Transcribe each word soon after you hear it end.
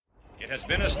has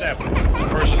been established that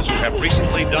persons who have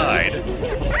recently died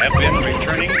have been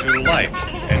returning to life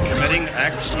and committing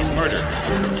acts of murder.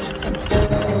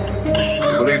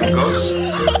 You believe in ghosts?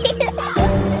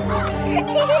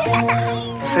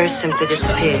 The first simply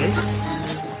disappeared.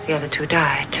 The other two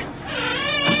died.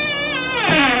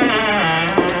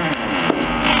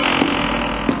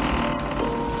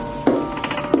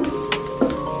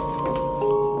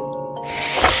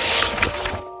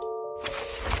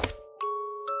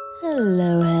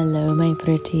 Hello, my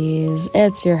pretties.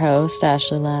 It's your host,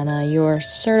 Ashley Lana, your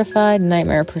certified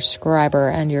nightmare prescriber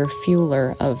and your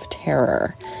fueler of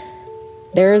terror.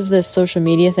 There's this social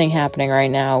media thing happening right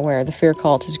now where the Fear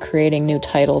Cult is creating new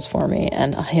titles for me,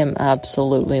 and I am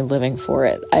absolutely living for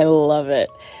it. I love it.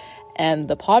 And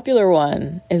the popular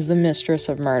one is the Mistress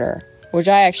of Murder, which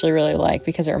I actually really like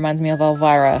because it reminds me of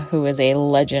Elvira, who is a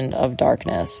legend of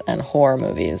darkness and horror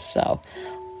movies, so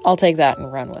I'll take that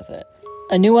and run with it.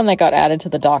 A new one that got added to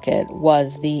the docket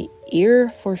was the Ear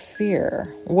for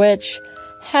Fear, which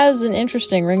has an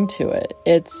interesting ring to it.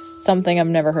 It's something I've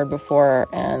never heard before,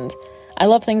 and I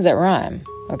love things that rhyme,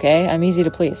 okay? I'm easy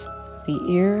to please. The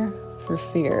Ear for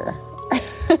Fear.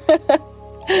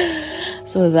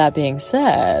 So with that being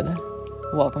said,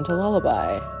 welcome to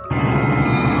Lullaby.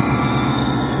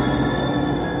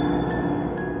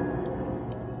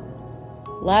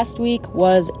 Last week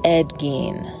was Ed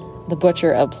Gein, the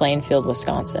butcher of Plainfield,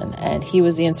 Wisconsin, and he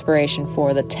was the inspiration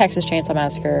for the Texas Chainsaw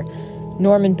Massacre,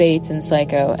 Norman Bates in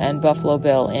Psycho, and Buffalo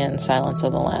Bill in Silence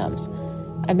of the Lambs.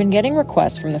 I've been getting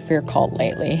requests from the Fear Cult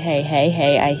lately.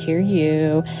 Hey, I hear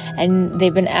you. And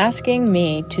they've been asking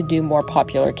me to do more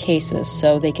popular cases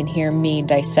so they can hear me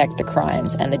dissect the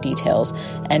crimes and the details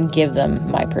and give them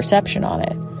my perception on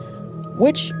it.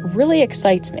 Which really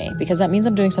excites me because that means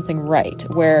I'm doing something right,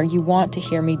 where you want to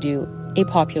hear me do a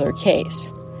popular case.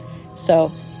 So,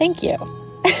 thank you.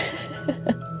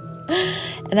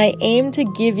 And I aim to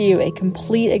give you a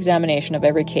complete examination of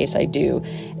every case I do,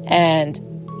 and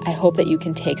I hope that you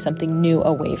can take something new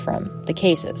away from the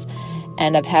cases.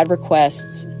 And I've had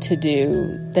requests to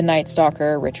do the Night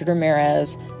Stalker, Richard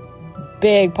Ramirez,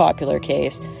 big popular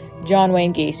case, John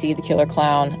Wayne Gacy, the Killer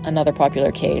Clown, another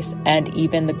popular case, and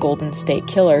even the Golden State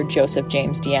Killer, Joseph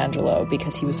James D'Angelo,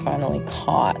 because he was finally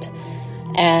caught.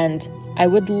 And I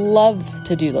would love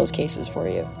to do those cases for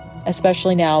you,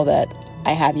 especially now that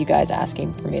I have you guys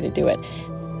asking for me to do it.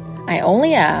 I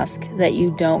only ask that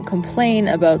you don't complain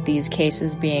about these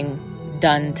cases being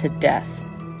done to death.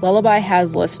 Lullaby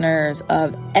has listeners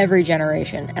of every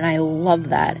generation, and I love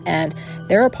that. And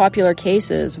there are popular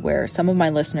cases where some of my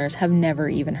listeners have never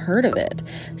even heard of it.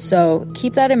 So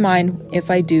keep that in mind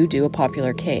if I do a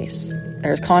popular case.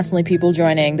 There's constantly people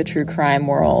joining the true crime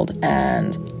world,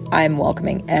 and I'm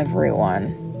welcoming everyone.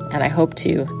 And I hope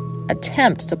to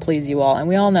attempt to please you all. And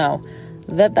we all know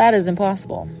that is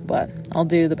impossible, but I'll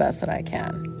do the best that I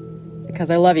can.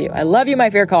 Because I love you. I love you, my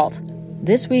Fear Cult.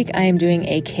 This week, I am doing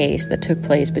a case that took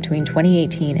place between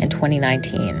 2018 and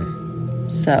 2019.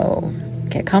 So,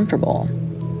 get comfortable,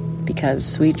 because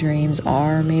sweet dreams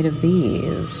are made of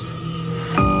these.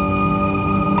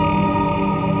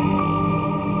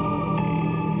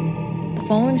 The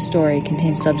following story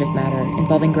contains subject matter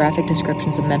involving graphic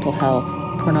descriptions of mental health,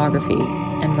 pornography,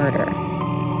 and murder.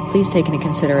 Please take into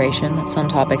consideration that some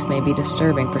topics may be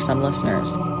disturbing for some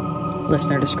listeners.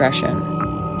 Listener discretion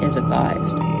is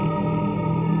advised.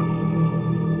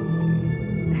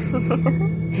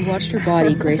 He watched her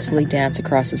body gracefully dance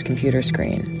across his computer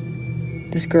screen.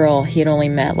 This girl he had only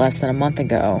met less than a month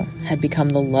ago had become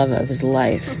the love of his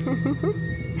life.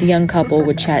 The young couple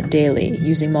would chat daily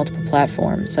using multiple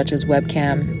platforms such as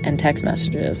webcam and text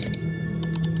messages.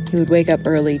 He would wake up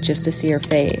early just to see her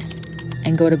face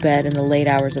and go to bed in the late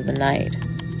hours of the night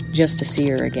just to see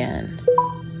her again.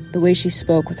 The way she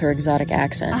spoke with her exotic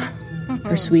accent,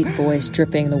 her sweet voice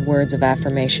dripping the words of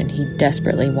affirmation he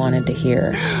desperately wanted to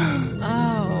hear.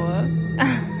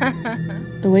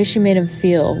 The way she made him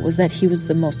feel was that he was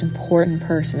the most important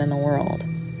person in the world.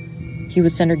 He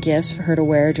would send her gifts for her to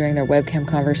wear during their webcam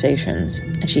conversations,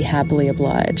 and she happily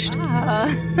obliged.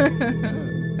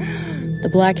 The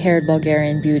black-haired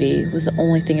Bulgarian beauty was the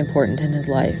only thing important in his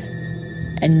life,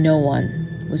 and no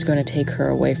one was going to take her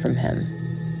away from him.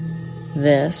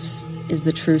 This is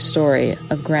the true story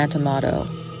of Grant Amato,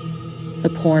 the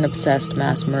porn-obsessed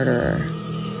mass murderer.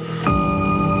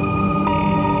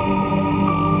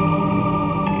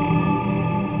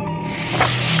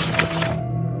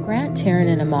 Grant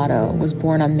Tiernan Amato was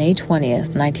born on May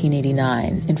 20th,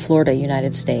 1989, in Florida,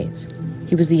 United States.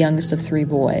 He was the youngest of 3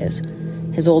 boys.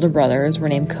 His older brothers were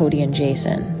named Cody and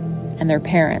Jason, and their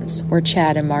parents were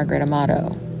Chad and Margaret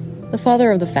Amato. The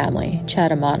father of the family,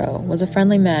 Chad Amato, was a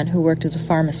friendly man who worked as a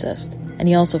pharmacist, and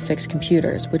he also fixed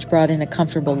computers, which brought in a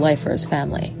comfortable life for his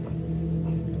family.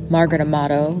 Margaret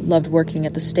Amato loved working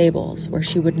at the stables, where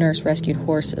she would nurse rescued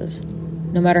horses.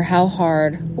 No matter how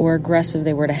hard or aggressive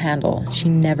they were to handle, she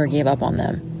never gave up on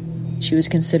them. She was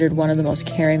considered one of the most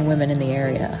caring women in the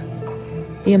area.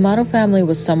 The Amato family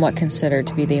was somewhat considered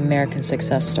to be the American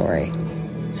success story.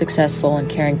 Successful and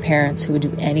caring parents who would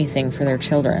do anything for their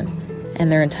children,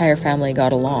 and their entire family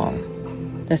got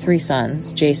along. The three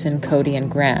sons, Jason, Cody, and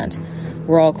Grant,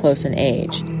 were all close in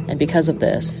age, and because of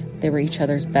this, they were each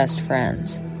other's best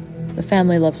friends. The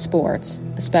family loved sports,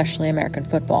 especially American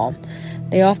football.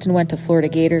 They often went to Florida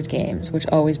Gators games, which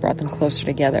always brought them closer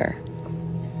together.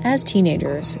 As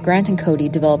teenagers, Grant and Cody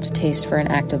developed a taste for an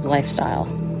active lifestyle.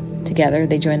 Together,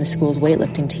 they joined the school's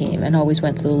weightlifting team and always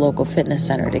went to the local fitness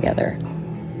center together.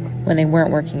 When they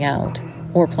weren't working out,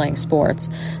 or playing sports,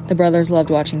 the brothers loved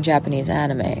watching Japanese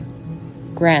anime.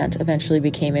 Grant eventually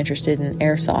became interested in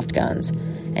airsoft guns,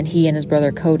 and he and his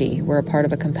brother Cody were a part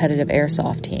of a competitive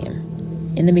airsoft team.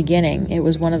 In the beginning, it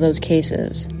was one of those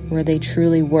cases where they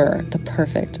truly were the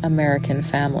perfect American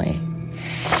family.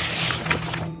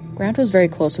 Grant was very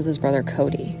close with his brother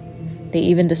Cody. They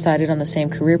even decided on the same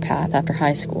career path after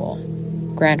high school.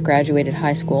 Grant graduated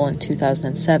high school in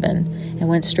 2007 and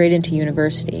went straight into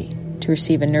university to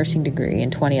receive a nursing degree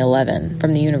in 2011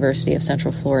 from the University of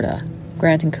Central Florida.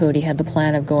 Grant and Cody had the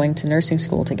plan of going to nursing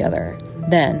school together,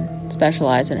 then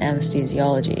specialize in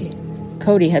anesthesiology.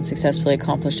 Cody had successfully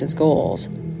accomplished his goals.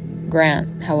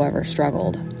 Grant, however,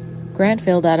 struggled. Grant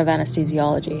failed out of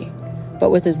anesthesiology,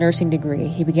 but with his nursing degree,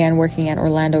 he began working at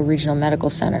Orlando Regional Medical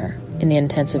Center in the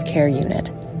intensive care unit.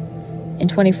 In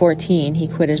 2014, he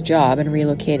quit his job and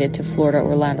relocated to Florida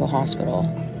Orlando Hospital.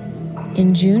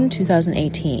 In June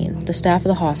 2018, the staff of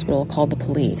the hospital called the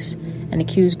police and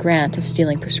accused Grant of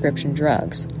stealing prescription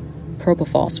drugs,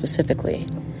 propofol specifically,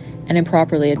 and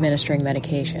improperly administering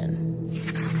medication.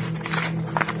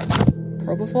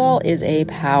 Propofol is a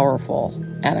powerful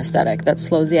anesthetic that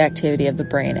slows the activity of the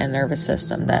brain and nervous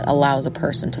system that allows a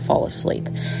person to fall asleep,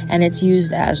 and it's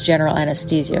used as general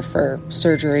anesthesia for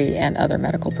surgery and other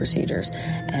medical procedures,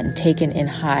 and taken in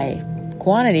high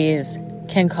quantities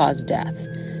can cause death.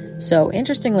 So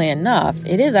interestingly enough,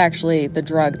 it is actually the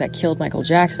drug that killed Michael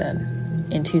Jackson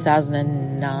in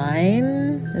 2009.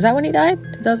 Is that when he died?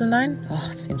 2009? Oh,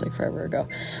 it seems like forever ago.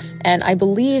 And I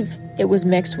believe it was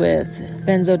mixed with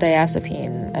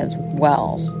benzodiazepine as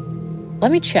well.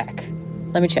 Let me check.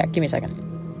 Give me a second.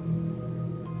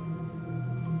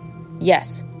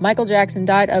 Yes, Michael Jackson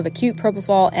died of acute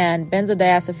propofol and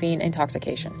benzodiazepine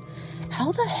intoxication.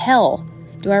 How the hell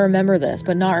do I remember this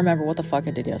but not remember what the fuck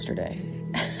I did yesterday?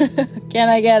 Can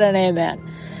I get an amen?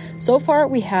 So far,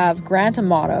 we have Grant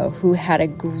Amato, who had a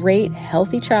great,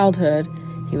 healthy childhood.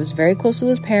 He was very close with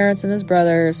his parents and his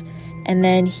brothers. And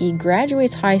then he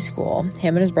graduates high school,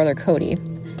 him and his brother Cody,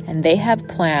 and they have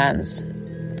plans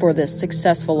for this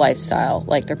successful lifestyle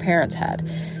like their parents had.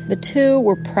 The two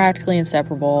were practically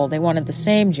inseparable. They wanted the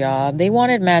same job. They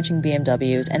wanted matching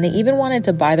BMWs, and they even wanted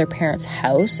to buy their parents'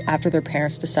 house after their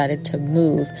parents decided to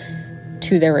move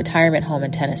to their retirement home in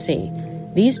Tennessee.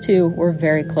 These two were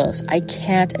very close. I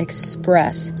can't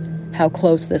express how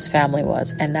close this family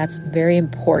was, and that's very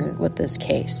important with this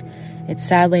case. It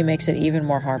sadly makes it even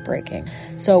more heartbreaking.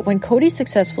 So when Cody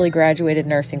successfully graduated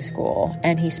nursing school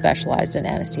and he specialized in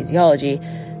anesthesiology,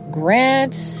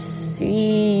 Grant,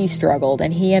 he struggled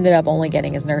and he ended up only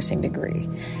getting his nursing degree.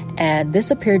 And this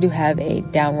appeared to have a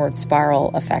downward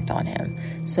spiral effect on him.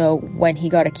 So when he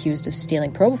got accused of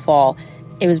stealing propofol,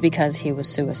 it was because he was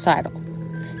suicidal.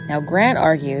 Now, Grant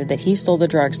argued that he stole the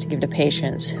drugs to give to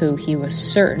patients who he was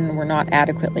certain were not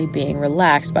adequately being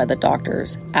relaxed by the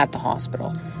doctors at the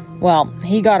hospital. Well,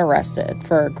 he got arrested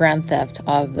for grand theft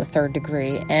of the third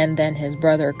degree, and then his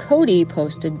brother Cody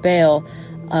posted bail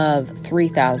of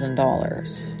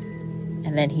 $3,000.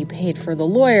 And then he paid for the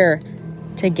lawyer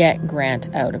to get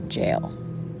Grant out of jail.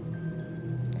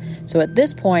 So at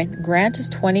this point, Grant is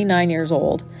 29 years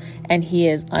old, and he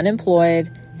is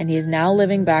unemployed, and he is now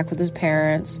living back with his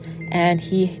parents, and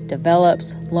he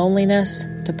develops loneliness,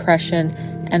 depression,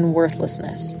 and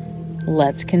worthlessness.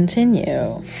 Let's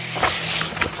continue.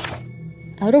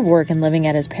 Out of work and living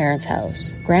at his parents'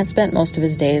 house, Grant spent most of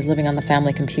his days living on the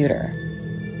family computer.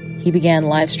 He began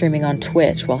live streaming on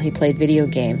Twitch while he played video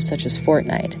games such as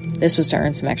Fortnite. This was to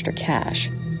earn some extra cash.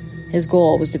 His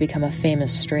goal was to become a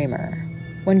famous streamer.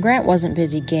 When Grant wasn't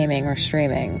busy gaming or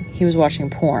streaming, he was watching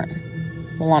porn.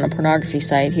 While on a pornography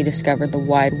site, he discovered the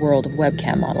wide world of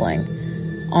webcam modeling.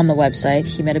 On the website,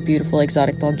 he met a beautiful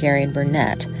exotic Bulgarian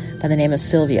brunette by the name of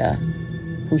Sylvia,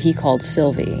 who he called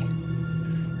Sylvie.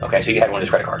 Okay, so you had one of his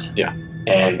credit cards. Yeah.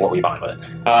 And what were you buying with it?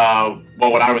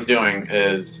 Well, what I was doing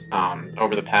is,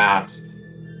 over the past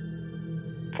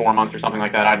 4 months or something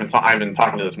like that, I've been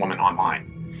talking to this woman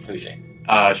online. Who's she?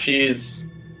 She's,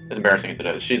 as embarrassing as it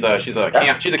is, she's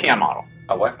a cam model.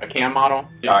 A what? A cam model.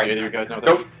 Do All right. either of you guys know that?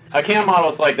 Nope. A cam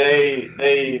model is like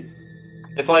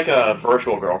it's like a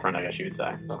virtual girlfriend, I guess you could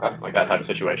say. Okay. Like that type of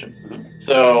situation. Mm-hmm.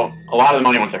 So a lot of the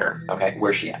money went to her. Okay.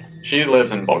 Where's she at? She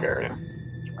lives in Bulgaria.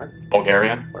 Where?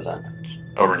 Bulgaria? Where's that?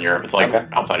 Over in Europe. It's like Okay.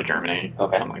 outside of Germany.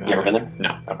 Okay. Something like that. You ever been there?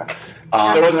 No. Okay.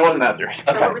 It wasn't that serious.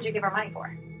 Okay. So what would you give her money for?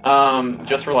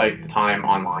 Just for like time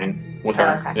online with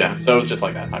her. Okay. Yeah. So it was just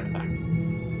like that type of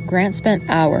thing. Grant spent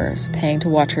hours paying to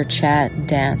watch her chat,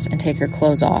 dance, and take her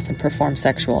clothes off and perform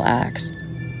sexual acts.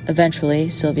 Eventually,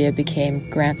 Sylvia became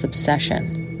Grant's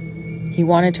obsession. He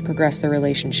wanted to progress the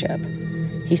relationship.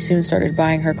 He soon started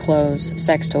buying her clothes,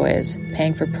 sex toys,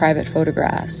 paying for private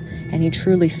photographs, and he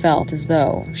truly felt as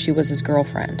though she was his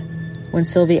girlfriend. When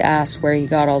Sylvie asked where he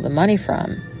got all the money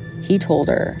from, he told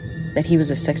her that he was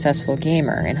a successful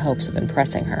gamer in hopes of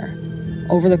impressing her.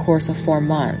 Over the course of 4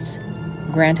 months,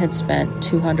 Grant had spent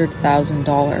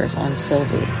 $200,000 on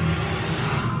Sylvie.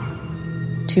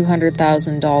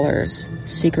 $200,000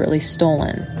 secretly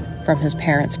stolen from his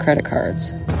parents' credit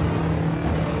cards.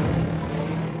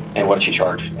 And what did she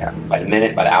charge? Yeah. By the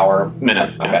minute, by the hour?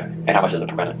 Minutes. Okay. Yeah. And how much is it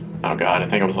per minute? Oh god, I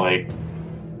think it was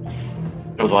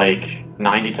like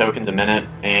 90 tokens a minute,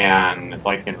 and it's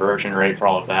like the conversion rate for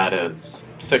all of that is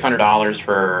 $600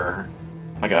 for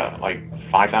like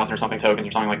 5,000 or something tokens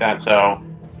or something like that. So,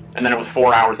 and then it was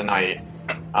 4 hours a night.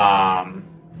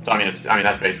 So I mean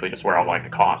that's basically just where all like the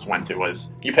costs went to, was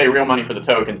you pay real money for the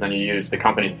tokens, then you use the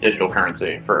company's digital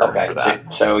currency for that.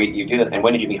 So you do that, and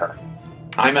when did you meet her?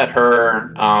 I met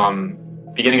her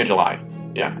beginning of July.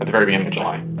 Yeah, at the very beginning of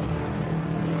July.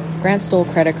 Grant stole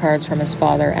credit cards from his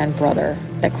father and brother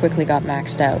that quickly got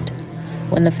maxed out.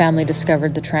 When the family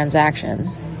discovered the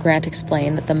transactions, Grant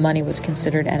explained that the money was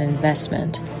considered an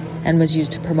investment and was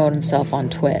used to promote himself on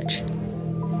Twitch.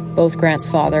 Both Grant's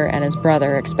father and his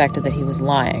brother expected that he was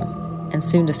lying, and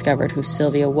soon discovered who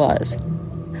Sylvia was.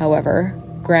 However,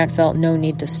 Grant felt no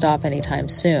need to stop anytime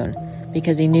soon,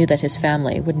 because he knew that his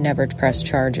family would never press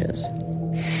charges.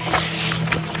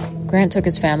 Grant took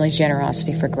his family's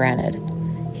generosity for granted.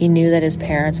 He knew that his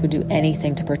parents would do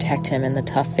anything to protect him in the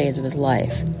tough phase of his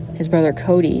life. His brother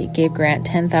Cody gave Grant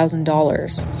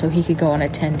 $10,000 so he could go on a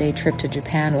 10-day trip to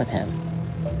Japan with him.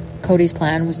 Cody's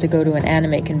plan was to go to an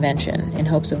anime convention in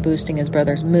hopes of boosting his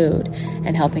brother's mood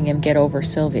and helping him get over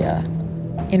Sylvia.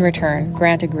 In return,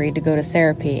 Grant agreed to go to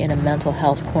therapy in a mental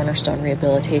health cornerstone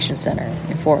rehabilitation center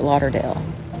in Fort Lauderdale.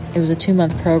 It was a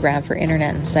 2-month program for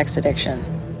internet and sex addiction.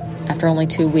 After only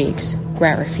 2 weeks,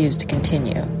 Grant refused to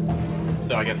continue.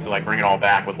 So I guess to like bring it all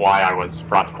back with why I was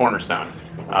brought to Cornerstone,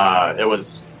 it was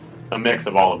a mix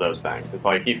of all of those things. It's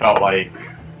like he felt like,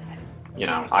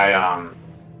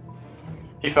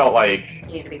 he felt like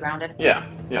You need to be grounded. Yeah.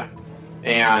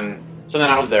 And so then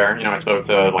I was there, I spoke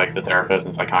to like the therapist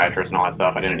and psychiatrist and all that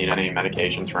stuff. I didn't need any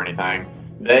medications for anything.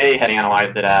 They had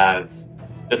analyzed it as,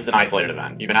 this is an isolated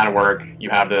event. You've been out of work, you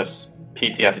have this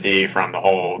PTSD from the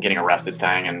whole getting arrested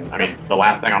thing, and I mean, the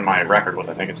last thing on my record was,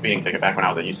 I think, a speeding ticket back when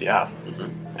I was at UCF.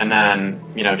 Mm-hmm. And then,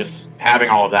 just having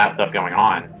all of that stuff going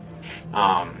on.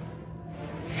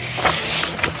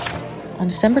 On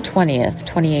December 20th,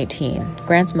 2018,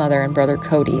 Grant's mother and brother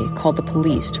Cody called the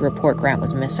police to report Grant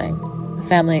was missing. The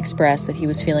family expressed that he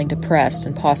was feeling depressed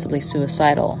and possibly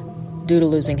suicidal due to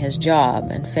losing his job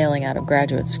and failing out of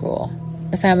graduate school.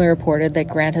 The family reported that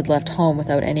Grant had left home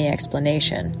without any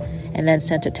explanation and then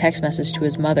sent a text message to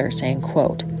his mother saying,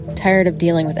 quote, "Tired of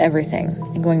dealing with everything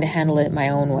and going to handle it my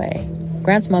own way."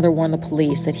 Grant's mother warned the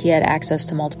police that he had access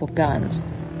to multiple guns.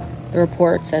 The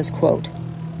report says, quote,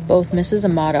 "Both Mrs.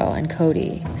 Amato and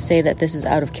Cody say that this is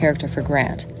out of character for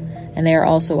Grant, and they are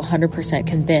also 100%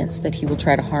 convinced that he will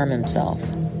try to harm himself."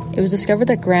 It was discovered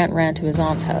that Grant ran to his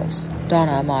aunt's house,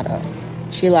 Donna Amato.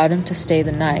 She allowed him to stay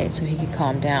the night so he could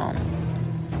calm down.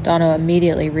 Donna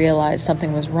immediately realized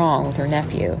something was wrong with her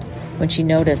nephew when she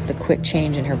noticed the quick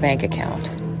change in her bank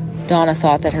account. Donna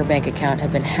thought that her bank account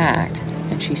had been hacked,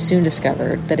 and she soon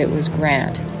discovered that it was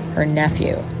Grant, her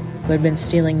nephew, who had been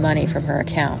stealing money from her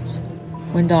accounts.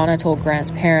 When Donna told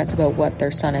Grant's parents about what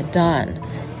their son had done,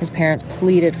 his parents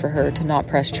pleaded for her to not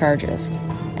press charges,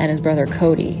 and his brother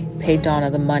Cody paid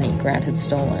Donna the money Grant had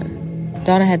stolen.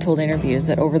 Donna had told interviews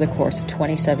that over the course of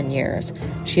 27 years,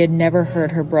 she had never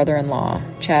heard her brother-in-law,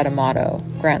 Chad Amato,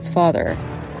 Grant's father,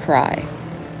 cry.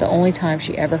 The only time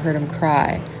she ever heard him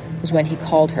cry was when he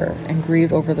called her and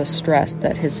grieved over the stress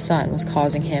that his son was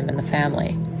causing him and the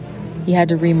family. He He had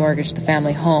to remortgage the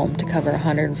family home to cover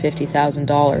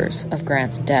 $150,000 of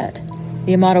Grant's debt.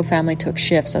 The Amato family took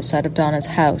shifts outside of Donna's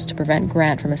house to prevent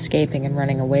Grant from escaping and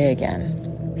running away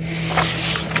again.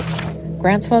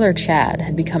 Grant's father, Chad,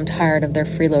 had become tired of their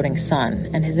freeloading son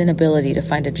and his inability to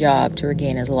find a job to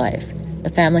regain his life. The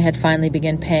family had finally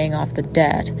begun paying off the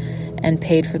debt and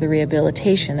paid for the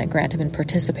rehabilitation that Grant had been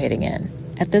participating in.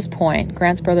 At this point,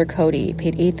 Grant's brother Cody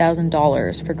paid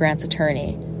 $8,000 for Grant's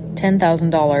attorney,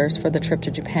 $10,000 for the trip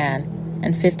to Japan,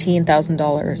 and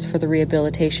 $15,000 for the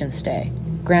rehabilitation stay.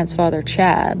 Grant's father,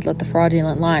 Chad, let the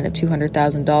fraudulent line of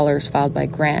 $200,000 filed by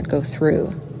Grant go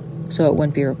through, so it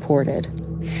wouldn't be reported.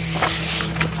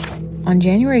 On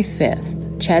January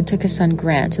 5th, Chad took his son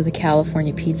Grant to the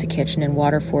California Pizza Kitchen in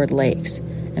Waterford Lakes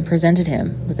and presented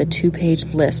him with a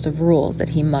 2-page list of rules that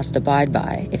he must abide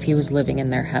by if he was living in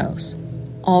their house.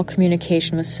 All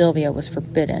communication with Sylvia was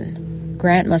forbidden.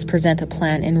 Grant must present a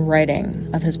plan in writing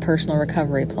of his personal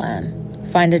recovery plan.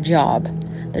 Find a job.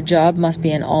 The job must be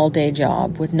an all-day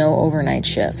job with no overnight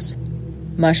shifts.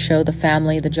 Must show the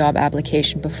family the job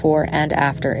application before and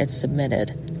after it's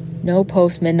submitted. No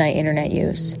post-midnight internet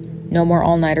use. No more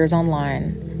all-nighters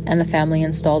online. And the family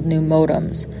installed new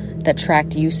modems that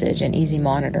tracked usage and easy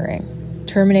monitoring.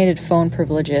 Terminated phone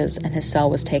privileges and his cell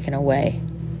was taken away.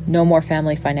 No more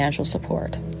family financial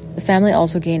support. The family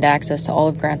also gained access to all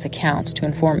of Grant's accounts to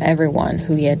inform everyone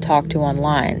who he had talked to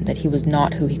online that he was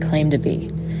not who he claimed to be,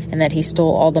 and that he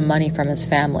stole all the money from his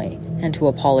family, and to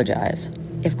apologize.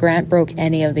 If Grant broke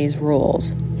any of these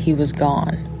rules, he was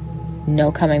gone. No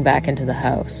coming back into the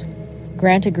house.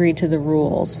 Grant agreed to the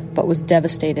rules, but was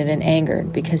devastated and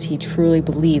angered because he truly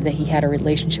believed that he had a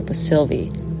relationship with Sylvie,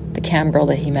 the cam girl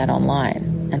that he met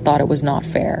online, and thought it was not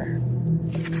fair.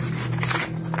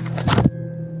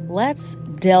 Let's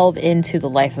delve into the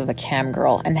life of a cam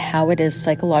girl and how it is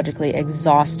psychologically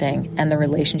exhausting, and the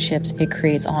relationships it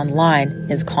creates online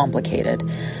is complicated.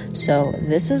 So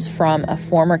this is from a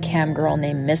former cam girl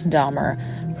named Miss Dahmer,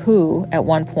 who at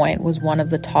one point was one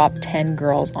of the top 10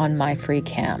 girls on My Free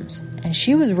Cams. And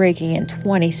she was raking in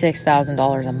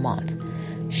 $26,000 a month.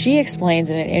 She explains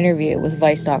in an interview with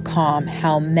Vice.com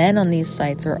how men on these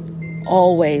sites are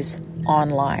always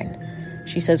online.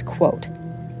 She says, quote,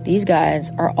 "These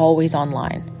guys are always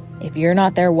online. If you're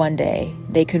not there one day,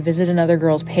 they could visit another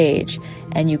girl's page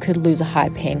and you could lose a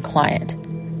high-paying client.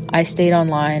 I stayed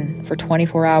online for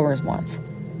 24 hours once.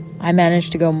 I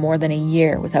managed to go more than a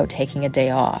year without taking a day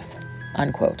off,"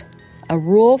 unquote. A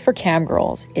rule for cam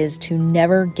girls is to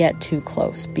never get too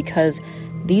close because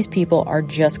these people are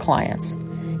just clients.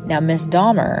 Now, Miss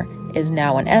Dahmer is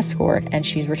now an escort and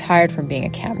she's retired from being a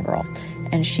cam girl.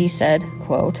 And she said,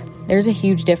 quote, "There's a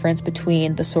huge difference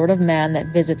between the sort of man that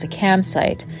visits a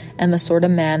campsite and the sort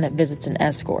of man that visits an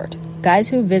escort. Guys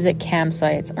who visit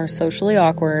campsites are socially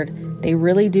awkward, they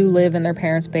really do live in their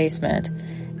parents' basement,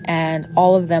 and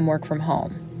all of them work from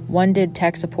home. One did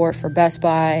tech support for Best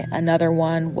Buy, another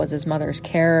one was his mother's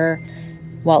carer.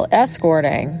 While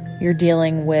escorting, you're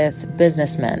dealing with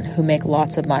businessmen who make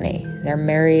lots of money. They're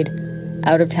married,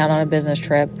 out of town on a business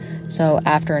trip, so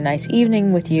after a nice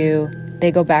evening with you, they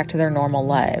go back to their normal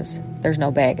lives. There's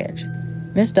no baggage."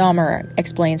 Miss Dahmer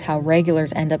explains how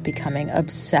regulars end up becoming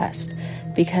obsessed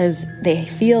because they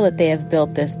feel that they have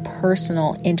built this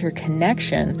personal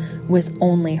interconnection with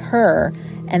only her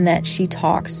and that she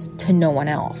talks to no one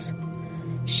else.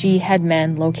 She had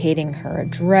men locating her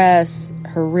address,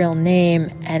 her real name,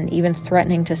 and even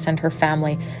threatening to send her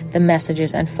family the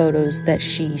messages and photos that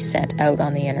she sent out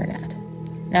on the internet.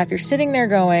 Now, if you're sitting there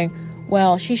going,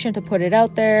 well, she shouldn't have put it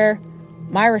out there,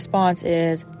 my response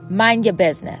is, mind your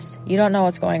business. You don't know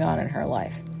what's going on in her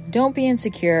life. Don't be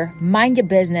insecure, mind your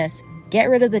business, get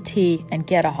rid of the tea, and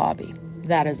get a hobby.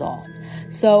 That is all.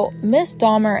 So Miss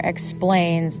Dahmer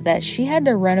explains that she had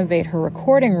to renovate her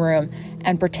recording room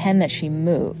and pretend that she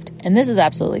moved. And this is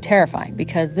absolutely terrifying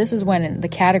because this is when the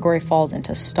category falls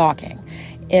into stalking.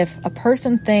 If a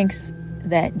person thinks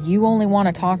that you only want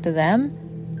to talk to them,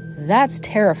 that's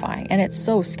terrifying. And it's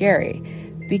so scary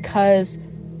because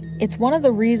it's one of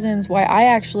the reasons why I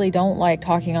actually don't like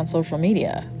talking on social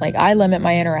media. Like, I limit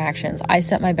my interactions, I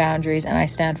set my boundaries, and I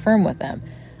stand firm with them.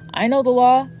 I know the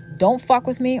law. Don't fuck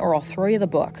with me or I'll throw you the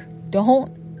book.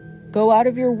 Don't go out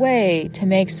of your way to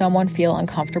make someone feel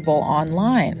uncomfortable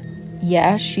online.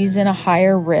 Yes, she's in a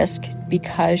higher risk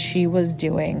because she was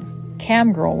doing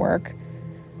cam girl work,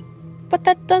 but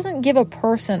that doesn't give a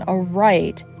person a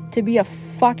right to be a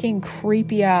fucking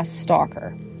creepy ass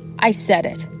stalker. I said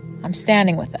it. I'm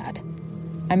standing with that.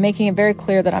 I'm making it very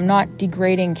clear that I'm not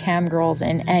degrading cam girls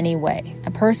in any way.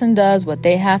 A person does what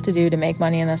they have to do to make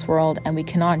money in this world, and we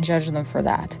cannot judge them for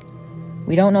that.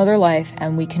 We don't know their life,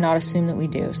 and we cannot assume that we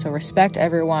do. So respect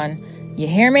everyone. You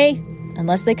hear me?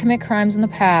 Unless they commit crimes in the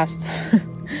past,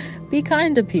 be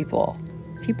kind to people.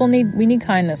 We need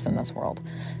kindness in this world.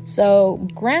 So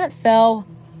Grant fell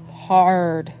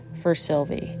hard for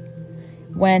Sylvie.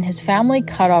 When his family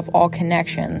cut off all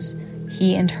connections,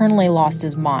 he internally lost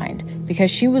his mind because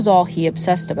she was all he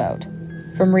obsessed about.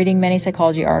 From reading many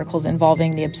psychology articles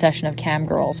involving the obsession of cam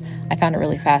girls, I found it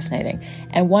really fascinating.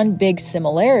 And one big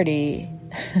similarity,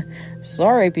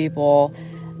 sorry people,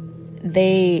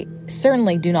 they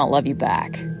certainly do not love you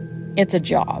back. It's a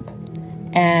job.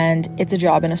 And it's a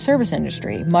job in a service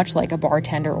industry, much like a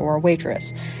bartender or a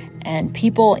waitress. And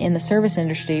people in the service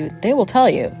industry, they will tell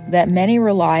you that many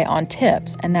rely on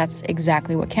tips, and that's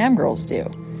exactly what cam girls do.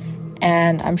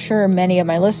 And I'm sure many of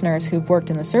my listeners who've worked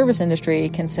in the service industry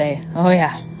can say, oh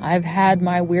yeah, I've had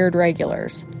my weird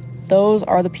regulars. Those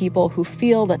are the people who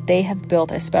feel that they have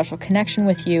built a special connection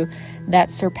with you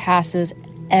that surpasses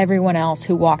everyone else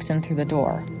who walks in through the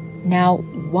door. Now,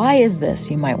 why is this,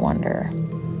 you might wonder?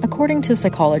 According to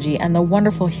psychology and the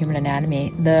wonderful human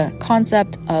anatomy, the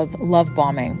concept of love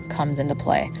bombing comes into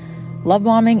play. Love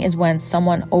bombing is when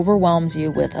someone overwhelms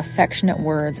you with affectionate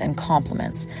words and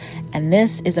compliments. And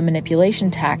this is a manipulation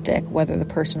tactic, whether the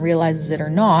person realizes it or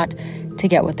not, to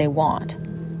get what they want.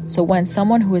 So when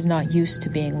someone who is not used to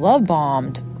being love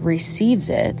bombed receives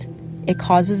it, it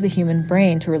causes the human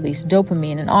brain to release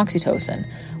dopamine and oxytocin,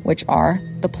 which are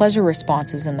the pleasure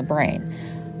responses in the brain.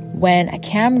 When a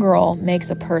cam girl makes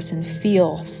a person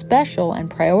feel special and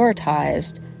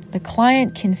prioritized, the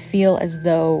client can feel as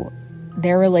though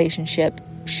their relationship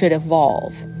should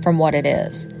evolve from what it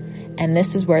is. And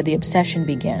this is where the obsession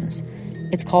begins.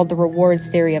 It's called the reward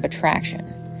theory of attraction.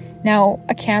 Now,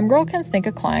 a cam girl can think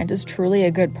a client is truly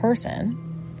a good person.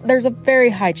 There's a very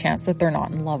high chance that they're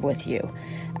not in love with you.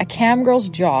 A cam girl's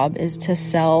job is to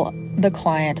sell the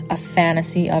client a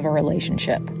fantasy of a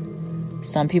relationship.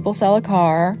 Some people sell a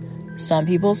car, some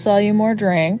people sell you more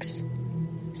drinks.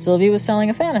 Sylvie was selling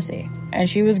a fantasy, and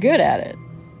she was good at it.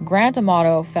 Grant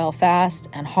Amato fell fast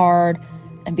and hard,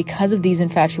 and because of these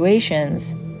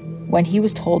infatuations, when he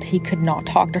was told he could not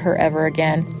talk to her ever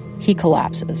again, he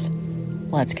collapses.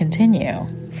 Let's continue.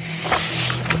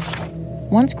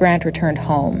 Once Grant returned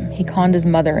home, he conned his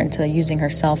mother into using her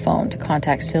cell phone to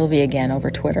contact Sylvie again over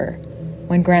Twitter.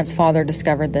 When Grant's father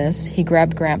discovered this, he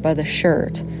grabbed Grant by the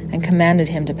shirt and commanded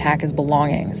him to pack his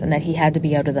belongings and that he had to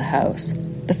be out of the house.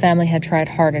 The family had tried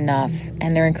hard enough,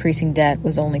 and their increasing debt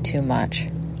was only too much.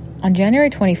 On January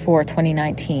 24,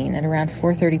 2019, at around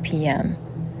 4:30 p.m.,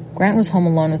 Grant was home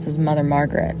alone with his mother,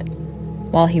 Margaret.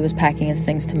 While he was packing his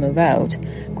things to move out,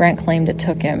 Grant claimed it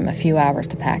took him a few hours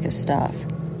to pack his stuff.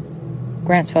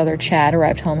 Grant's father, Chad,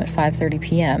 arrived home at 5:30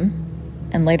 p.m.,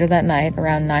 and later that night,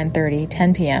 around 9:30,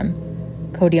 10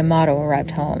 p.m., Cody Amato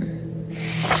arrived home.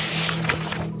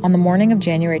 On the morning of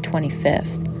January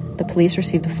 25th, the police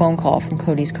received a phone call from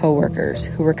Cody's co-workers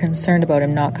who were concerned about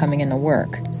him not coming into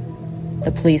work.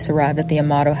 The police arrived at the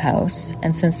Amato house,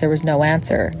 and since there was no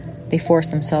answer, they forced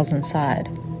themselves inside.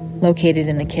 Located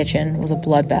in the kitchen was a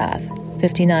bloodbath.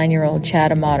 59-year-old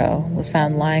Chad Amato was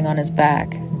found lying on his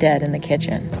back, dead in the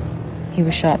kitchen. He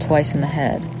was shot twice in the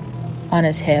head. On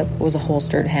his hip was a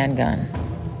holstered handgun.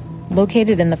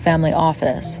 Located in the family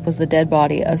office was the dead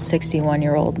body of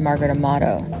 61-year-old Margaret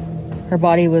Amato. Her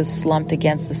body was slumped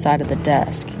against the side of the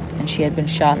desk, and she had been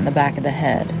shot in the back of the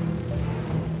head.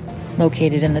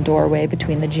 Located in the doorway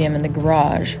between the gym and the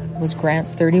garage was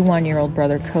Grant's 31-year-old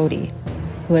brother Cody,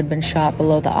 who had been shot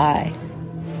below the eye.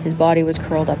 His body was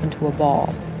curled up into a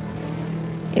ball.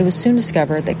 It was soon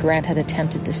discovered that Grant had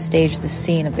attempted to stage the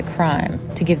scene of the crime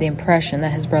to give the impression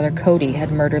that his brother Cody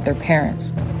had murdered their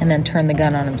parents and then turned the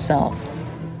gun on himself.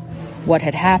 What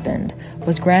had happened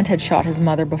was Grant had shot his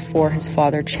mother before his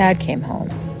father Chad came home.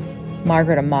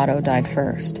 Margaret Amato died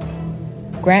first.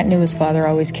 Grant knew his father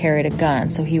always carried a gun,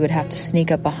 so he would have to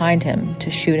sneak up behind him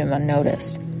to shoot him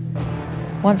unnoticed.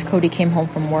 Once Cody came home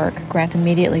from work, Grant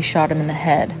immediately shot him in the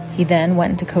head. He then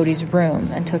went into Cody's room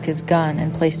and took his gun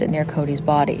and placed it near Cody's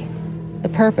body. The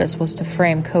purpose was to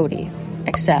frame Cody,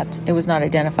 except it was not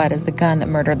identified as the gun that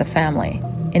murdered the family,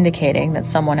 indicating that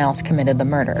someone else committed the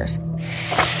murders.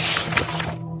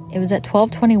 It was at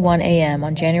 12:21 a.m.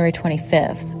 on January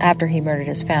 25th, after he murdered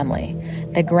his family,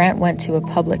 that Grant went to a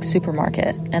public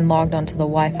supermarket and logged onto the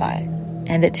Wi-Fi.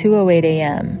 And at 2:08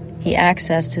 a.m., he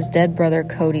accessed his dead brother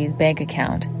Cody's bank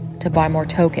account to buy more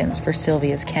tokens for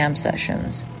Sylvia's cam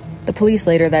sessions. The police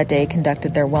later that day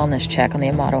conducted their wellness check on the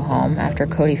Amato home after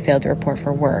Cody failed to report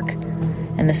for work,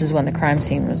 and this is when the crime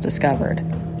scene was discovered.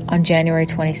 On January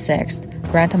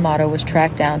 26th, Grant Amato was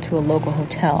tracked down to a local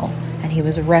hotel, and he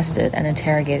was arrested and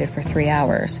interrogated for 3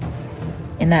 hours.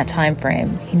 In that time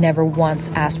frame, he never once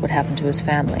asked what happened to his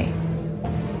family.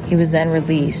 He was then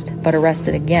released, but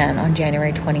arrested again on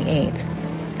January 28th,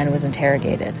 and was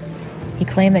interrogated. He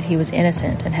claimed that he was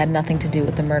innocent and had nothing to do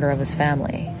with the murder of his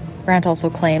family. Grant also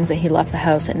claims that he left the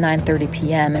house at 9:30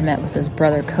 p.m. and met with his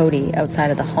brother Cody outside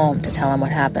of the home to tell him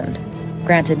what happened.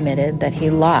 Grant admitted that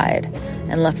he lied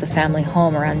and left the family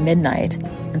home around midnight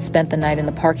and spent the night in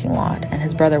the parking lot, and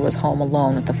his brother was home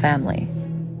alone with the family.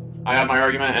 I had my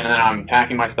argument, and then I'm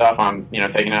packing my stuff. I'm,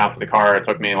 taking it out to the car. It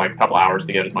took me like a couple hours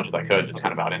to get as much as I could, just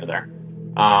kind of out into there.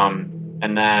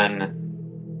 And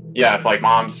then, it's like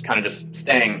mom's kind of just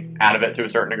staying out of it to a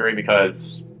certain degree because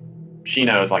she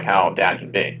knows like how dad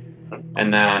can be.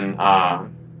 And then,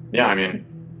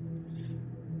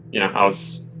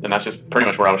 and that's just pretty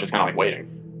much where I was just kind of like waiting.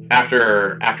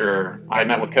 After I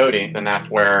met with Cody, then that's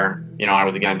where, I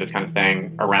was again just kind of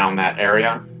staying around that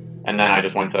area. And then I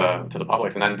just went to the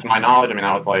Publix. And then to my knowledge,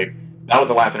 that was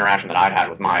the last interaction that I had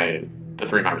with the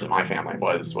 3 members of my family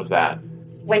was that.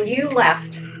 When you left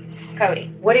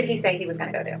Cody, what did he say he was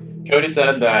going to go do? Cody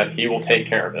said that he will take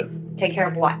care of it. Take care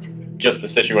of what? Just the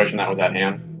situation that was at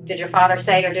hand. Did your father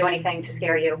say or do anything to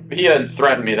scare you? He had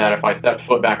threatened me that if I stepped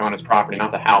foot back on his property,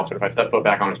 not the house, but if I stepped foot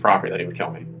back on his property, that he would kill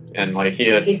me. And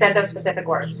He said those specific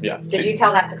words? Yeah. Did you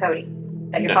tell that to Cody?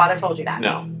 That your father told you that?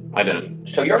 No, I didn't.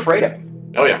 So you're afraid of him?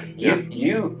 Oh, yeah.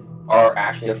 You are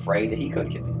actually afraid that he could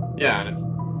kill you? Yeah.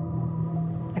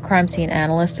 A crime scene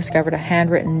analyst discovered a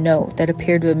handwritten note that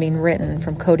appeared to have been written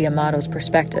from Cody Amato's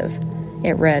perspective.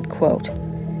 It read, quote,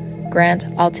 "Grant,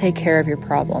 I'll take care of your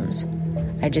problems.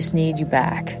 I just need you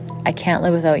back. I can't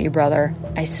live without you, brother.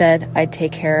 I said I'd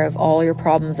take care of all your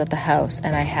problems at the house,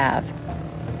 and I have.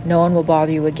 No one will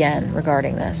bother you again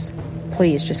regarding this.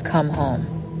 Please just come home."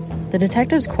 The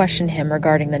detectives questioned him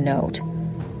regarding the note.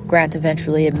 Grant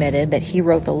eventually admitted that he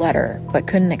wrote the letter, but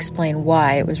couldn't explain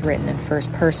why it was written in first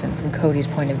person from Cody's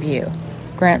point of view.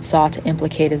 Grant sought to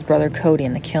implicate his brother Cody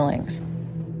in the killings.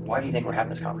 Why do you think we're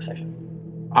having this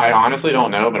conversation? I honestly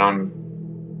don't know, but I'm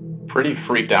pretty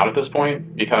freaked out at this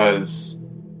point because,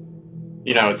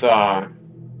 it's, I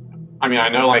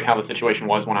know like how the situation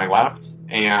was when I left,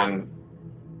 and,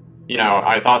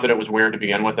 I thought that it was weird to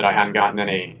begin with that I hadn't gotten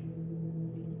any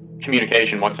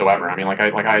communication whatsoever. Like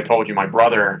I told you, my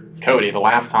brother Cody, the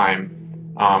last time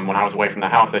when I was away from the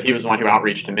house, that he was the one who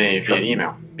outreached to me via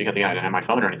email because again I didn't have my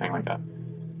phone or anything like that.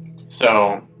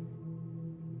 So,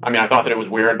 I thought that it was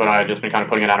weird, but I had just been kind of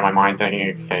putting it out of my mind,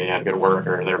 thinking, okay, you had to go to work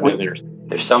or they're busy.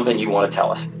 There's something you want to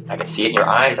tell us. I can see it in your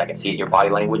eyes. I can see it in your body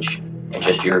language, and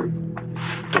just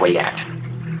the way you act.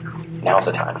 Now's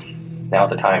the time. Now's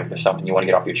the time. If there's something you want to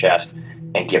get off your chest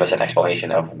and give us an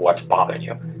explanation of what's bothering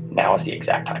you, now is the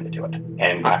exact time to do it.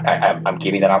 And I'm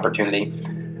giving that opportunity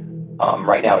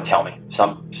right now to tell me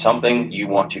something you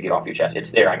want to get off your chest.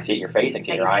 It's there. I can see it in your face. I can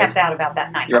see it in your eyes. You kept out about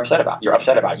that night. You're upset about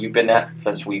it. You've been that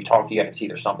since we've talked to you. I can see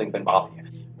there's something been bothering you.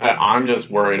 I'm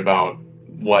just worried about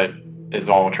what is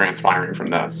all transpiring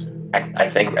from this.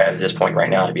 I think at this point right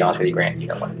now, to be honest with you, Grant, you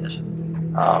know what it is.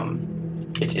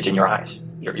 It's in your eyes.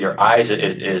 Your eyes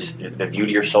is the view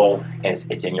to your soul, and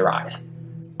it's in your eyes.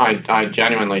 I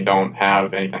genuinely don't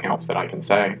have anything else that I can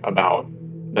say about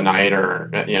the night or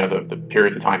the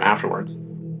period of time afterwards.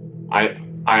 I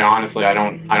honestly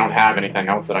don't have anything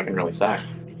else that I can really say.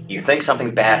 You think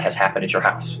something bad has happened at your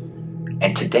house,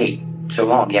 and to date, so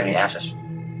long, you haven't asked us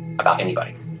about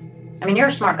anybody. You're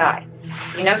a smart guy.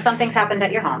 You know something's happened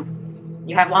at your home.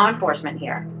 You have law enforcement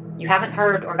here. You haven't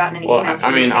heard or gotten any emails.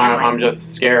 I'm just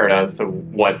scared as to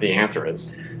what the answer is.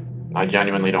 I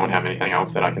genuinely don't have anything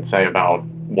else that I can say about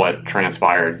what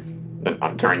transpired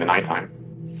during the nighttime.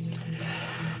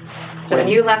 So when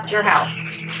you left your house,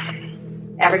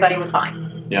 everybody was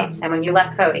fine? Yeah. And when you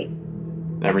left Cody?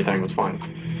 Everything was fine.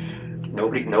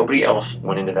 Nobody else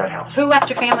went into that house. Who left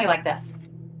your family like this?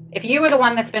 If you were the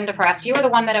one that's been depressed, you were the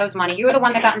one that owes money, you were the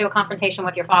one that got into a confrontation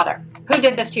with your father, who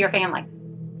did this to your family?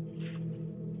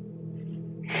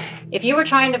 If you were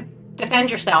trying to defend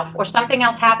yourself or something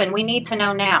else happened, we need to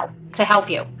know now to help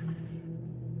you.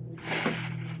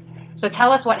 So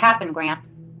tell us what happened, Grant.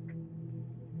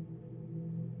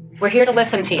 We're here to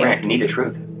listen to you. Grant, you need the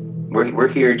truth. We're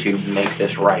here to make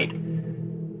this right.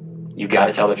 You've got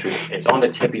to tell the truth. It's on the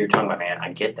tip of your tongue, my man.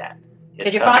 I get that.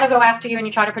 Did your father go after you and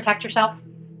you try to protect yourself?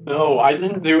 No, I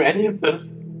didn't do any of this.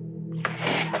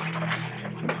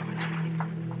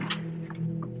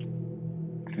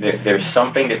 There's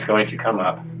something that's going to come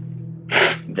up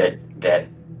that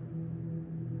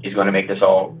is going to make this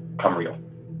all come real.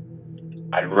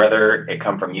 I'd rather it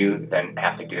come from you than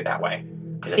have to do it that way.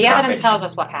 The evidence tells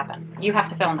us what happened. You have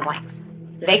to fill in the blanks.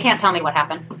 They can't tell me what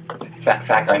happened.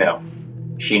 Fact, I know.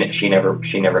 She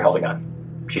never held a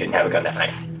gun. She didn't have a gun that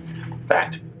night.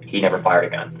 Fact, he never fired a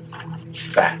gun.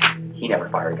 Fact, he never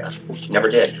fired a gun. She never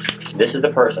did. This is the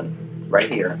person, right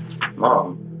here,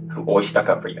 Mom, who always stuck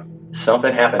up for you.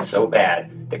 Something happened so bad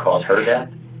that caused her death,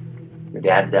 your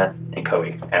dad's death, and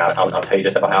Cody. And I'll tell you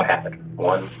just about how it happened.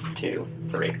 1, 2,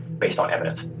 3, based on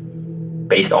evidence.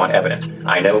 Based on evidence.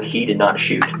 I know he did not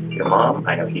shoot your mom.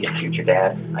 I know he didn't shoot your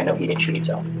dad. I know he didn't shoot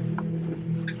himself.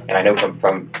 And I know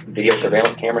from video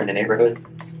surveillance camera in the neighborhood,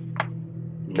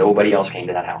 nobody else came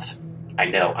to that house. I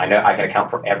know. I can account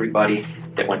for everybody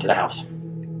that went to the house.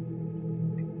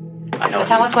 I know. So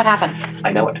tell us what happened.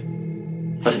 I know it.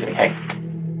 Listen to me, hey.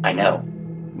 I know.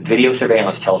 Video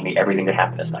surveillance tells me everything that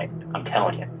happened this night. I'm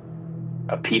telling you.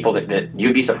 Of people that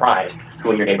you'd be surprised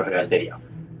who in your neighborhood has video.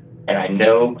 And I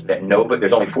know that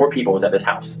there's only 4 people was at this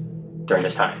house during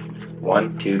this time.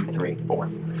 1, 2, 3, 4.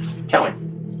 Tell me.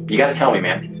 You got to tell me,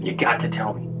 man. You got to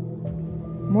tell me.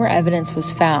 More evidence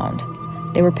was found.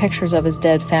 They were pictures of his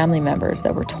dead family members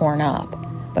that were torn up,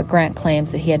 but Grant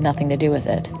claims that he had nothing to do with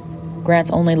it.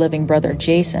 Grant's only living brother,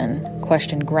 Jason,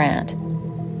 questioned Grant,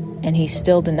 and he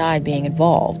still denied being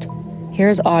involved.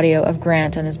 Here's audio of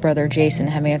Grant and his brother, Jason,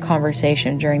 having a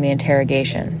conversation during the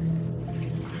interrogation.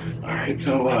 All right,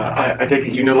 so I take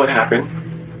it you know what happened.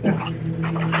 Yeah.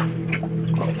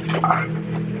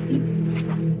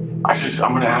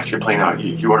 I'm going to ask you plain out.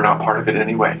 You are not part of it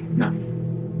anyway. No.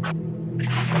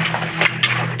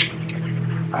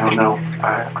 I don't know.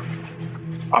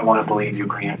 I want to believe you,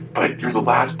 Grant, but you're the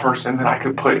last person that I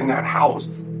could put in that house.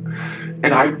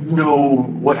 And I know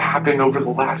what happened over the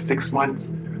last 6 months.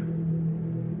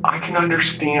 I can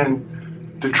understand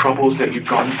the troubles that you've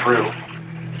gone through,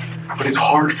 but it's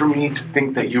hard for me to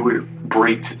think that you would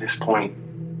break to this point.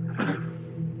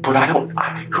 But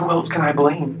who else can I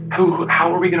blame?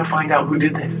 How are we going to find out who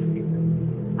did this?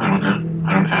 I don't know.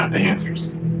 I don't have the answers.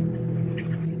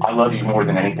 I love you more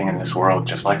than anything in this world,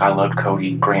 just like I loved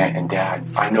Cody, Grant, and Dad.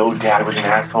 I know Dad was an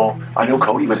asshole. I know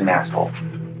Cody was an asshole.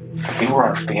 But they were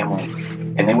our family,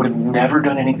 and they would have never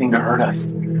done anything to hurt us.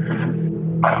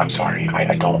 I'm sorry. I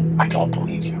don't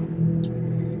believe you.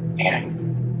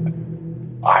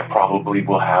 And I probably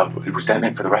will have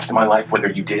resentment for the rest of my life, whether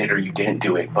you did it or you didn't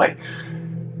do it. But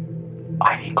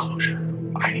I need closure.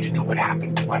 I need to know what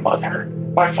happened to my mother,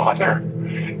 my father,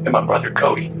 and my brother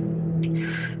Cody.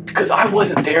 Because I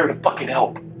wasn't there to fucking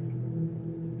help.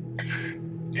 And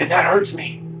that hurts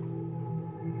me.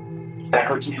 That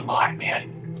hurts me a lot, man.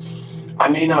 I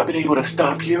may not have been able to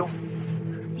stop you.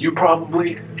 You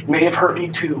probably may have hurt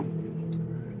me too.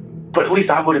 But at least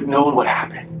I would have known what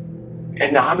happened.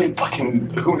 And now I'm in fucking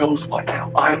who knows what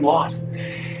now. I'm lost.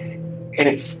 And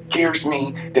it scares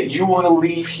me that you want to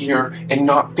leave here and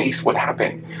not face what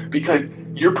happened. Because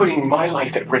you're putting my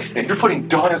life at risk, and you're putting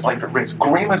Donna's life at risk,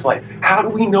 Grandma's life. How do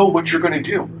we know what you're going to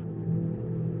do?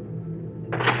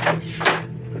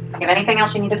 You have anything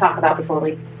else you need to talk about before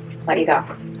we let you go?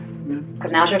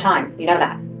 Because now's your time. You know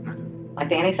that. Like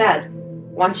Danny says,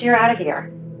 once you're out of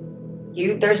here,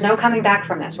 there's no coming back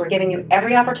from this. We're giving you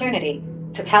every opportunity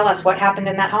to tell us what happened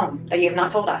in that home that you have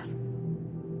not told us.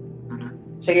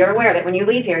 So you're aware that when you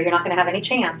leave here, you're not going to have any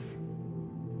chance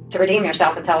to redeem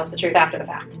yourself and tell us the truth after the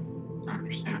fact.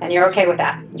 And you're okay with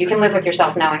that. You can live with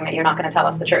yourself knowing that you're not going to tell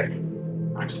us the truth.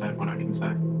 I've said what I can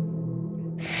say.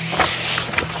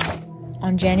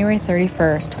 On January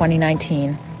 31st,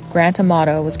 2019, Grant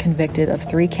Amato was convicted of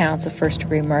 3 counts of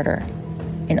first-degree murder.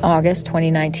 In August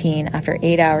 2019, after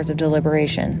 8 hours of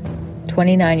deliberation,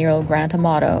 29-year-old Grant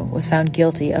Amato was found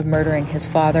guilty of murdering his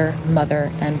father,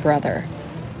 mother, and brother.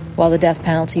 While the death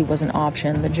penalty was an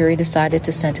option, the jury decided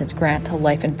to sentence Grant to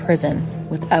life in prison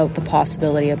without the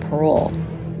possibility of parole.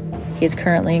 He is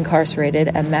currently incarcerated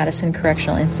at Madison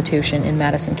Correctional Institution in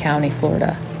Madison County,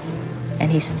 Florida,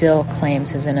 and he still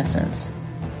claims his innocence.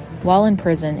 While in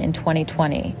prison in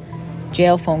 2020,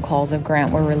 jail phone calls of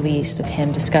Grant were released of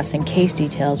him discussing case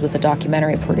details with a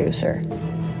documentary producer.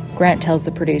 Grant tells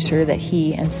the producer that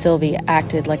he and Sylvie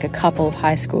acted like a couple of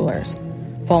high schoolers,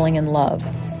 falling in love.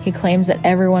 He claims that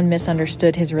everyone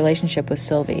misunderstood his relationship with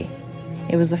Sylvie.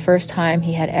 It was the first time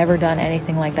he had ever done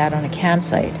anything like that on a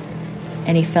campsite,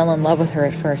 and he fell in love with her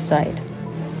at first sight.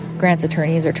 Grant's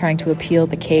attorneys are trying to appeal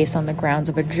the case on the grounds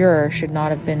of a juror should not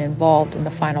have been involved in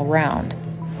the final round.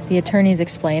 The attorneys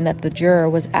explain that the juror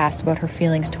was asked about her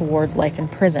feelings towards life in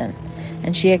prison,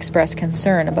 and she expressed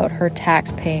concern about her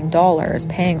tax-paying dollars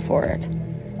paying for it,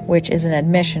 which is an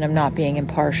admission of not being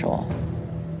impartial.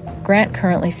 Grant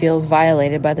currently feels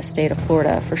violated by the state of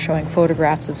Florida for showing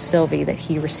photographs of Sylvie that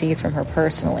he received from her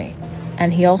personally,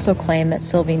 And he also claimed that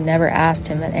Sylvie never asked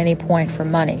him at any point for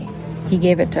money. He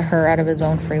gave it to her out of his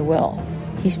own free will.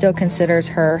 He still considers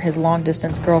her his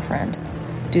long-distance girlfriend.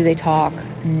 Do they talk?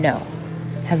 No.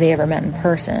 Have they ever met in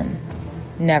person?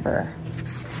 Never.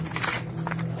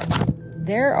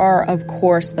 There are, of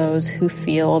course, those who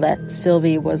feel that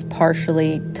Sylvie was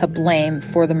partially to blame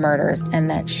for the murders and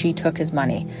that she took his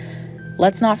money.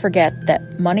 Let's not forget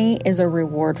that money is a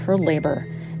reward for labor,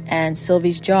 and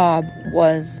Sylvie's job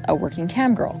was a working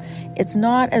cam girl. It's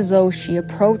not as though she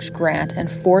approached Grant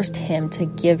and forced him to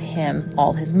give him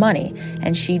all his money,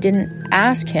 and she didn't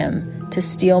ask him to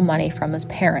steal money from his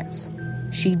parents.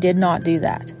 She did not do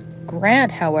that.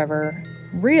 Grant, however,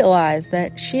 realized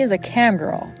that she is a cam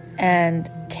girl, and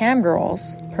cam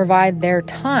girls provide their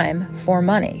time for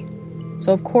money.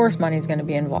 So of course money's going to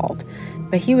be involved.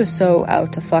 But he was so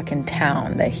out to fucking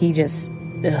town that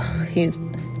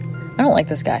I don't like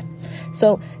this guy.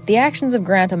 So the actions of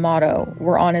Grant Amato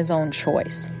were on his own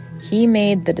choice. He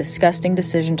made the disgusting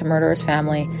decision to murder his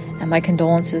family, and my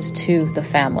condolences to the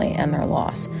family and their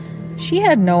loss. She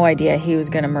had no idea he was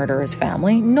going to murder his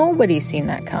family. Nobody's seen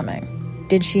that coming.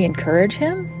 Did she encourage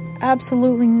him?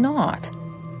 Absolutely not.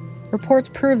 Reports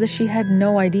prove that she had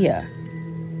no idea.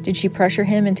 Did she pressure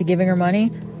him into giving her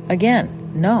money? Again,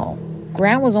 no.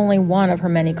 Grant was only one of her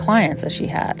many clients that she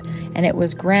had, and it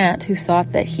was Grant who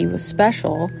thought that he was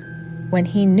special when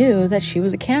he knew that she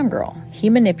was a cam girl. He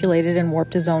manipulated and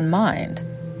warped his own mind.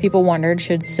 People wondered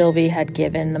should Sylvie had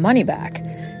given the money back.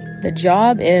 The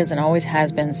job is and always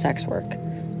has been sex work,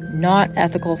 not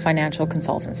ethical financial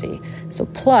consultancy. So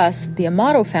plus, the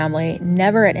Amato family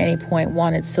never at any point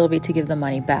wanted Sylvie to give the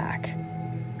money back.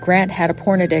 Grant had a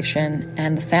porn addiction,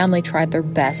 and the family tried their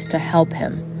best to help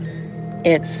him.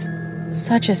 It's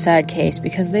such a sad case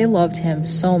because they loved him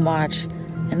so much,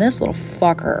 and this little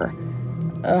fucker.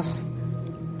 Ugh.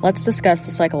 Let's discuss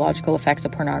the psychological effects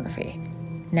of pornography.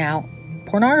 Now,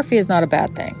 pornography is not a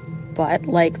bad thing, but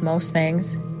like most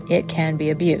things, it can be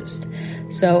abused.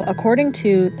 So, according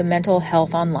to the Mental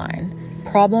Health Online,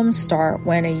 problems start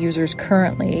when a user's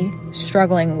currently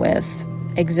struggling with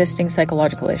existing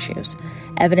psychological issues.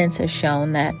 Evidence has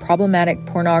shown that problematic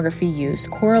pornography use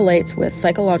correlates with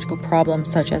psychological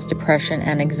problems such as depression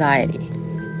and anxiety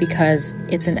because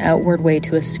it's an outward way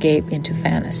to escape into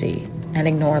fantasy and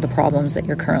ignore the problems that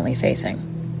you're currently facing.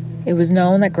 It was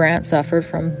known that Grant suffered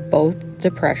from both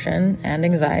depression and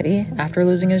anxiety after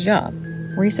losing his job.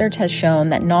 Research has shown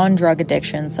that non-drug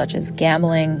addictions such as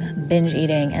gambling, binge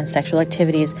eating, and sexual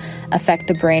activities affect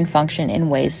the brain function in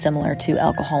ways similar to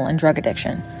alcohol and drug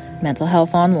addiction. Mental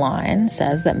Health Online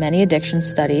says that many addiction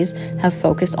studies have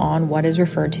focused on what is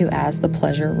referred to as the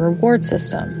pleasure reward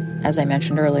system, as I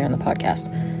mentioned earlier in the podcast,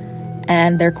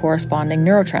 and their corresponding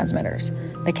neurotransmitters,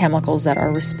 the chemicals that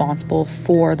are responsible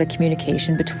for the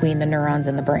communication between the neurons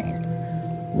in the brain.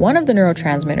 One of the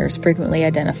neurotransmitters frequently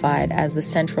identified as the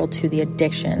central to the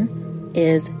addiction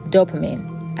is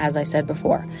dopamine, as I said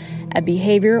before, a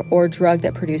behavior or drug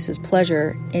that produces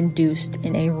pleasure induced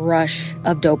in a rush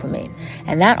of dopamine.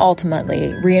 And that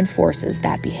ultimately reinforces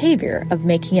that behavior of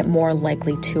making it more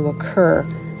likely to occur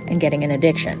and getting an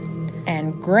addiction.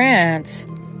 And Grant,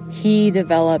 he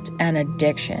developed an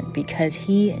addiction because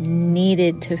he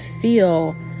needed to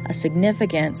feel a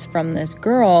significance from this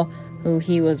girl who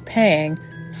he was paying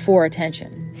for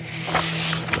attention.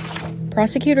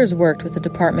 Prosecutors worked with the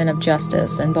Department of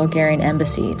Justice and Bulgarian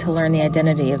Embassy to learn the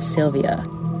identity of Sylvia.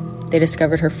 They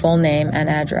discovered her full name and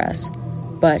address,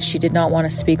 but she did not want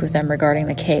to speak with them regarding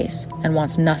the case and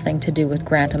wants nothing to do with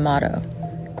Grant Amato.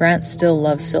 Grant still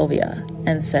loves Sylvia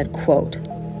and said, quote,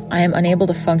 "I am unable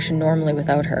to function normally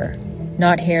without her.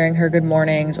 Not hearing her good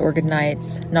mornings or good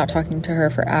nights, not talking to her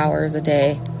for hours a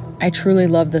day. I truly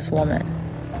love this woman.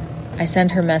 I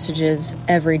send her messages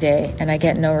every day and I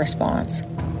get no response.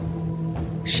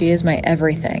 She is my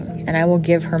everything, and I will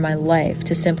give her my life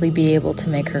to simply be able to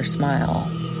make her smile."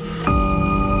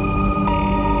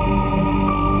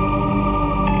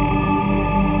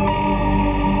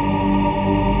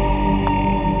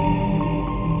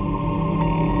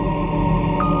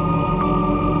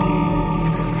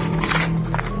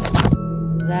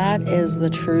 That is the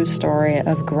true story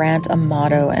of Grant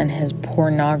Amato and his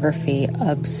pornography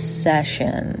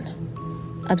obsession.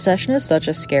 Obsession is such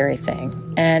a scary thing,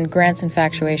 and Grant's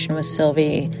infatuation with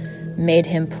Sylvie made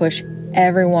him push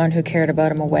everyone who cared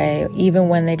about him away, even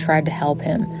when they tried to help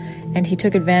him, and he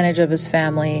took advantage of his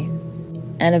family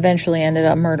and eventually ended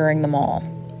up murdering them all,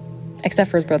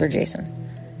 except for his brother Jason.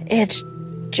 It's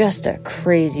just a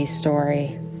crazy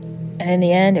story, and in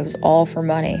the end, it was all for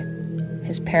money.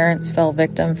 His parents fell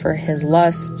victim for his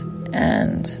lust,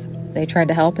 and they tried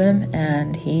to help him,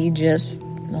 and he just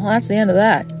well, that's the end of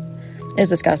that. It's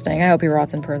disgusting. I hope he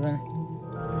rots in prison.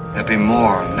 There'll be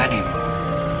more, many more.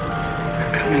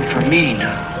 They're coming for me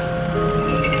now.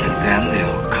 And then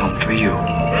they'll come for you.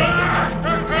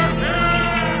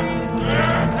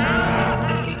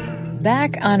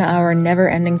 Back on our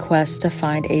never-ending quest to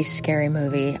find a scary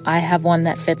movie, I have one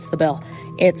that fits the bill.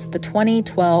 It's the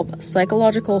 2012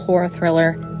 psychological horror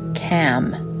thriller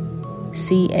Cam.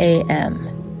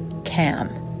 C-A-M.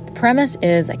 Cam. The premise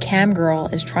is a cam girl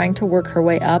is trying to work her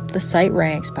way up the site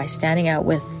ranks by standing out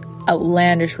with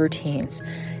outlandish routines.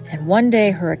 And one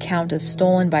day her account is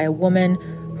stolen by a woman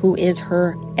who is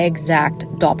her exact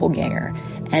doppelganger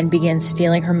and begins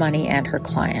stealing her money and her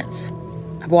clients.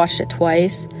 I've watched it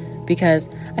twice because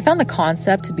I found the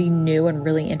concept to be new and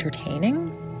really entertaining.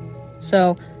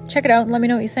 So check it out and let me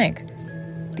know what you think.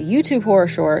 The YouTube horror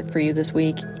short for you this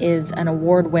week is an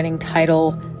award-winning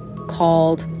title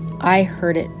called I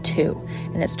Heard It Too,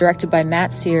 and it's directed by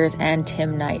Matt Sears and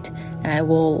Tim Knight, and I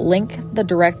will link the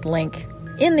direct link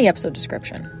in the episode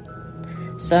description.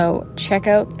 So check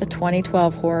out the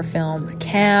 2012 horror film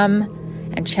Cam,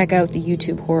 and check out the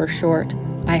YouTube horror short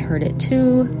I Heard It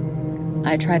Too.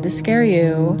 I tried to scare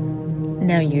you,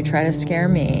 now you try to scare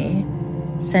me.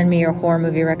 Send me your horror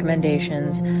movie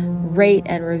recommendations. Rate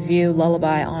and review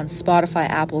Lullaby on Spotify,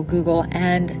 Apple, Google,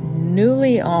 and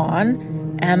newly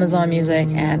on Amazon Music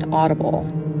and Audible.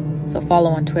 So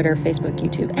follow on Twitter, Facebook,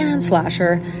 YouTube, and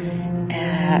Slasher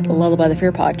at Lullaby the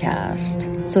Fear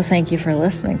Podcast. So thank you for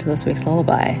listening to this week's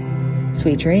Lullaby.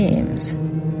 Sweet dreams.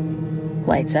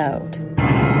 Lights out.